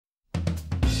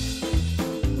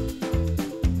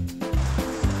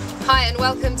Hi and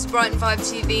welcome to Brighton Vibe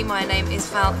TV. My name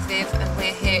is Aviv and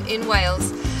we're here in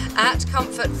Wales at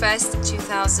Comfort Fest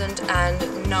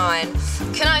 2009.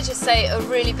 Can I just say a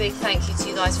really big thank you to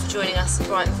you guys for joining us at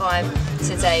Brighton Vibe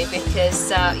today,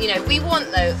 because you know, we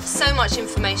want so much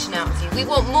information out of you. We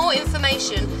want more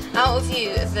information out of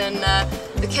you than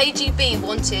the KGB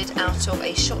wanted out of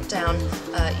a shot down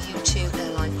U2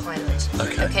 airline pilot.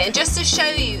 Okay, and just to show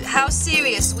you how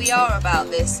serious we are about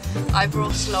this, I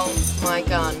brought along my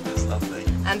gun. That's lovely.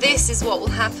 And this is what will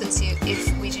happen to you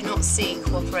if we do not see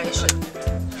cooperation.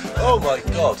 Oh my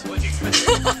god!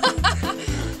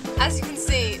 As you can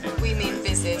see, we mean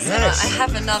business. Yes. I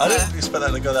have another. I didn't expect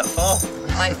that to go that far.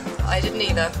 I didn't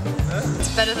either.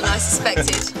 It's better than I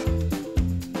suspected.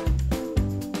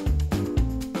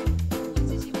 What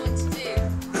did you want to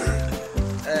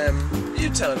do? You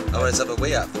tell him. I wanted to have a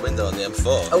wee out the window on the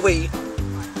M4. A wee?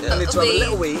 Yeah. I need to have a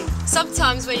little wee.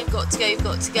 Sometimes when you've got to go, you've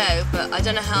got to go, but I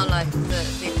don't know how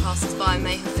the passers-by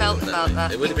may have felt about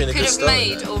that. It would have been a good story.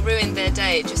 Could have made or ruined their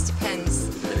day, it just depends.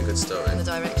 It would have been a good story. In the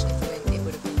direction of the wind, it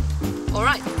would have been.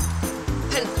 Alright,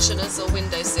 pensioners or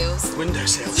windowsills.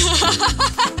 Windowsills.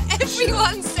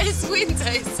 Everyone says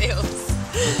windowsills.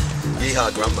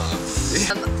 Yeehaw, grandma.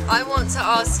 I want to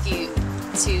ask you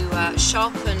to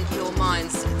sharpen your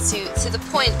minds to the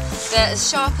point that as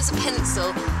sharp as a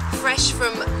pencil, fresh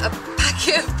from a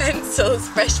packet of pencils,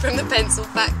 fresh from the pencil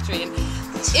factory. And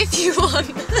if you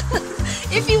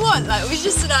want, like, it was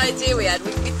just an idea we had.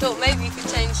 We thought maybe you could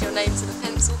change your name to the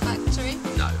Pencil Factory.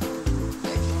 No.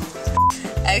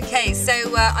 Okay, so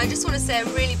I just want to say a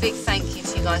really big thank you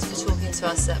to you guys for talking to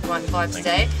us at Brighton Vibe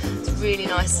today. It's really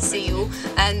nice to see you all.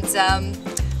 And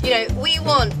you know, we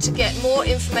want to get more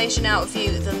information out of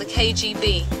you than the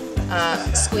KGB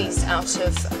squeezed out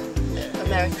of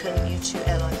American U2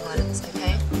 airline pilots,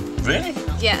 okay? Really?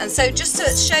 Yeah, and so just to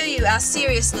show you our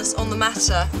seriousness on the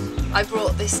matter, I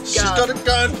brought this gun. She's got a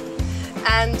gun!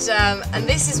 And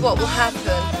this is what will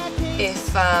happen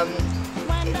if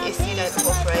you don't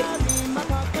cooperate.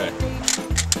 Okay.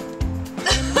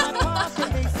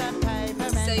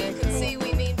 So you can see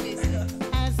we